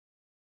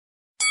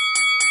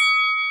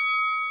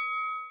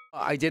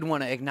I did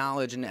want to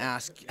acknowledge and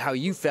ask how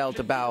you felt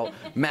about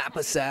Matt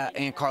Bassett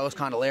and Carlos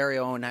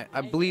Candelario, and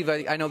I believe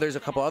I know there's a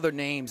couple other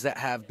names that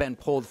have been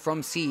pulled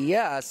from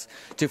CES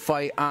to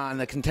fight on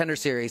the Contender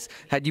Series.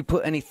 Had you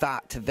put any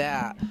thought to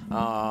that?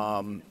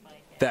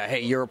 That,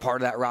 hey, you're a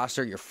part of that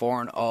roster, you're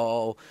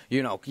 4-0,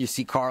 you know, you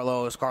see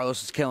Carlos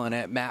is killing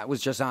it, Matt was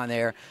just on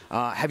there.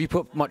 Have you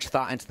put much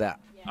thought into that?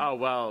 Oh,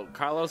 well,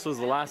 Carlos was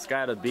the last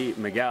guy to beat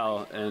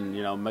Miguel, and,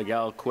 you know,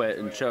 Miguel quit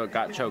and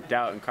got choked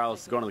out, and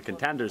Carlos is going to the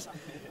Contenders.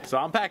 So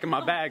I'm packing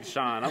my bags,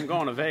 Shaun. I'm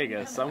going to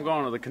Vegas. I'm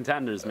going to the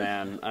Contenders,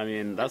 man. I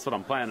mean, that's what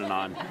I'm planning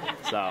on.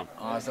 So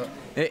awesome.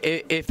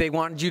 If they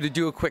wanted you to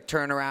do a quick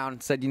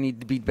turnaround, said you need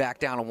to be back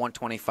down to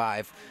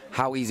 125,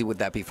 how easy would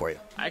that be for you?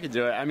 I could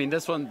do it. I mean,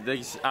 this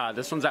one's at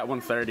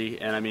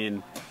 130, and I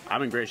mean,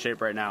 I'm in great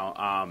shape right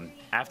now.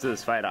 After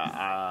this fight,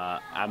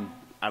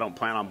 I don't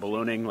plan on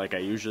ballooning like I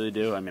usually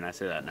do. I mean, I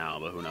say that now,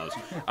 but who knows?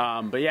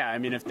 But yeah, I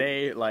mean, if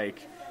they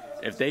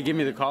give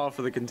me the call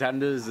for the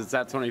Contenders, it's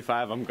at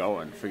 25, I'm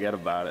going. Forget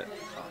about it.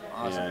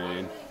 Awesome. You know what I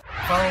mean?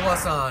 Follow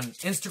us on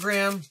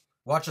Instagram,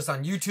 watch us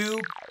on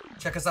YouTube,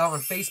 check us out on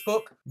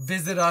Facebook,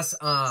 visit us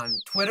on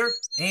Twitter,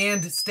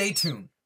 and stay tuned.